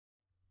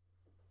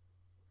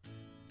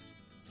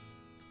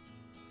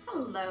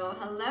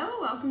Hello,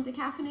 welcome to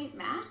Kaffenate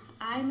Math.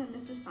 I'm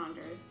Mrs.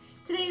 Saunders.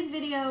 Today's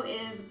video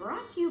is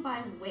brought to you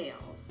by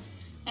Wales,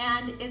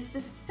 and it's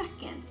the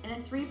second in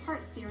a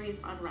three-part series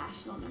on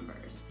rational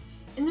numbers.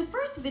 In the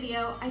first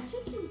video, I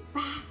took you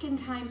back in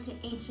time to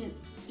ancient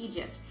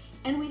Egypt,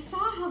 and we saw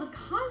how the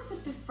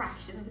concept of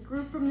fractions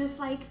grew from this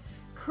like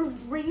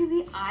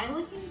crazy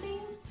eye-looking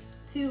thing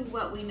to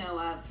what we know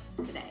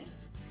of today.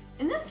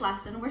 In this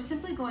lesson, we're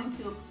simply going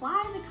to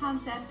apply the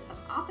concept of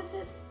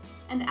opposites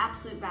and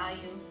absolute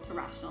value to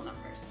rational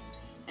numbers.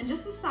 And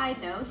just a side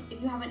note,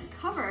 if you haven't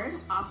covered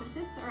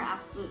opposites or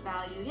absolute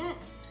value yet,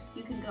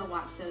 you can go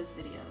watch those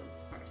videos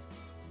first.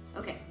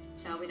 Okay,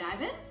 shall we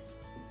dive in?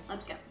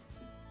 Let's go.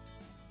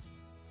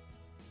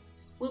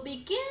 We'll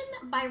begin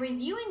by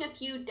reviewing a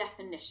few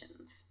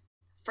definitions.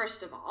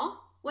 First of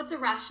all, what's a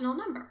rational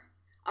number?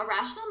 A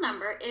rational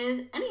number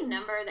is any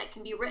number that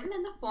can be written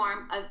in the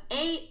form of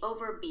a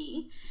over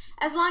b,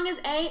 as long as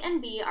a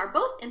and b are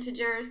both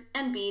integers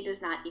and b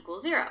does not equal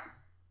 0.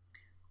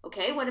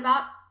 Okay, what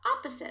about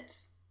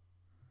opposites?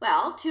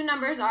 Well, two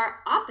numbers are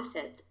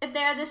opposites if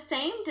they are the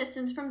same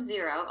distance from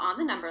 0 on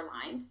the number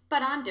line,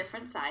 but on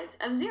different sides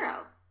of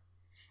 0.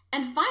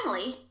 And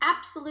finally,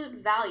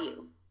 absolute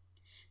value.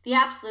 The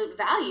absolute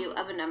value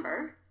of a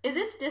number is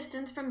its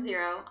distance from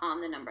 0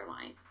 on the number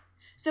line.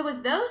 So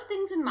with those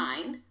things in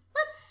mind,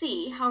 let's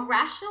see how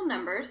rational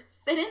numbers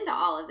fit into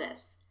all of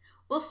this.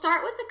 We'll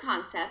start with the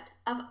concept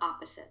of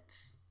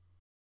opposites.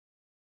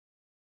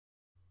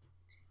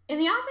 In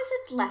the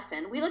opposites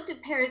lesson, we looked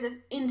at pairs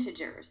of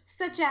integers,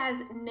 such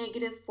as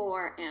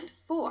 -4 and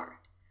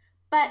 4.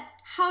 But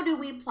how do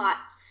we plot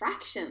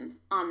fractions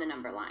on the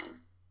number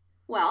line?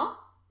 Well,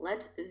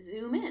 let's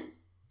zoom in.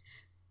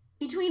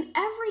 Between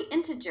every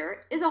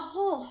integer is a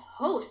whole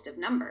host of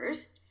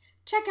numbers.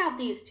 Check out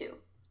these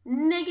two,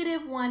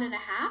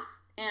 -1.5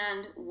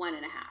 and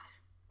 1.5.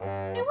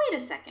 Hey, wait a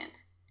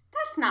second.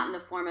 That's not in the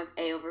form of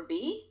a over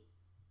b.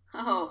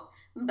 Oh,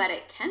 but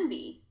it can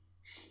be.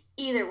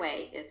 Either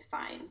way is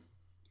fine.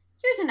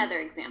 Here's another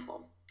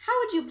example. How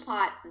would you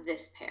plot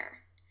this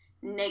pair?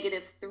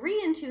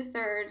 -3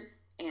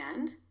 2/3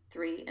 and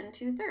 3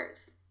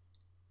 2/3.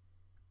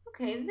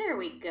 Okay, there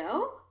we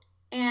go.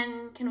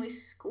 And can we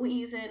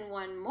squeeze in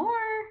one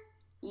more?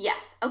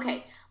 Yes,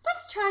 okay.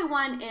 Let's try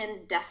one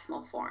in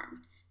decimal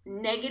form.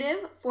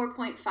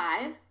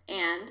 -4.5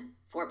 and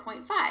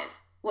 4.5.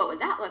 What would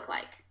that look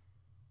like?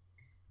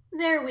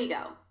 There we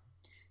go.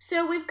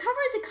 So we've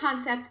covered the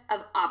concept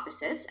of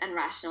opposites and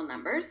rational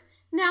numbers.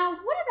 Now,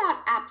 what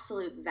about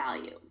absolute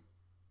value?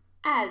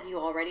 As you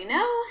already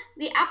know,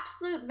 the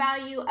absolute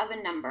value of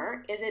a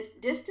number is its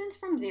distance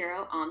from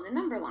 0 on the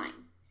number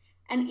line.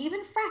 And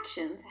even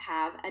fractions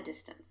have a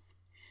distance.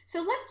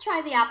 So let's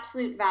try the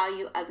absolute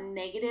value of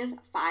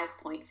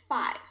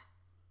 -5.5.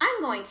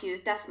 I'm going to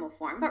use decimal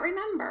form, but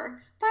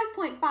remember,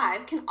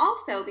 5.5 can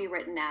also be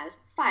written as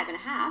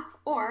 5.5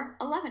 or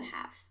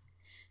 11/2.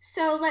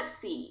 So let's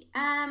see,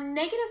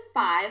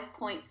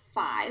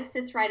 -5.5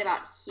 sits right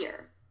about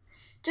here.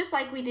 Just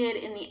like we did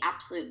in the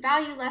absolute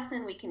value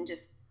lesson, we can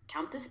just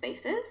count the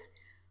spaces.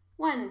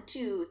 1,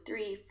 2,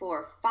 3,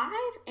 4,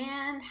 5,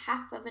 and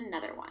half of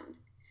another one.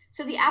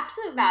 So the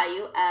absolute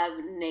value of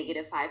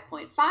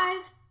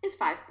 -5.5 is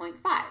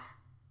 5.5.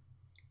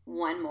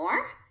 One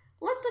more.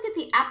 Let's look at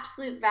the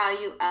absolute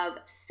value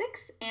of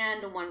 6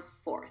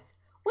 1/4,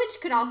 which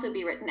could also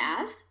be written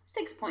as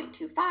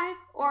 6.25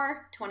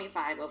 or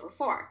 25 over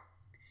 4.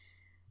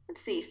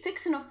 Let's see,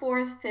 6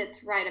 1/4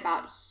 sits right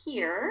about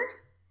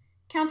here.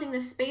 Counting the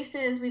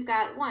spaces, we've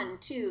got 1,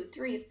 2,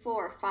 3,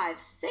 4, 5,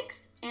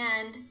 6,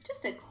 and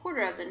just a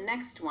quarter of the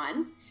next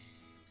one.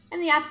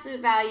 And the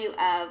absolute value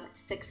of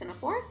 6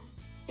 1/4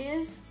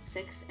 is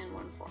 6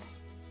 1/4.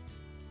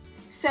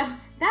 So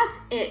that's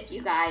it,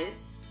 you guys.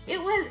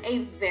 It was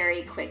a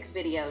very quick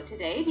video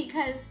today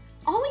because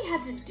all we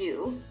had to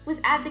do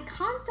was add the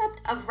concept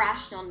of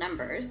rational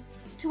numbers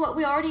to what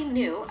we already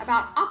knew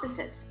about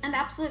opposites and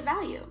absolute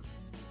value.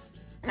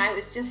 And I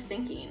was just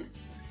thinking,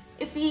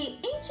 if the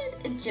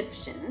ancient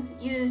Egyptians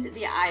used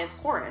the eye of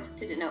Horus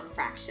to denote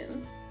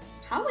fractions,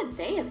 how would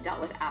they have dealt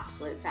with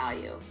absolute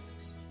value?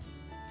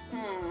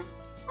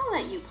 I'll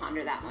let you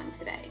ponder that one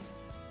today.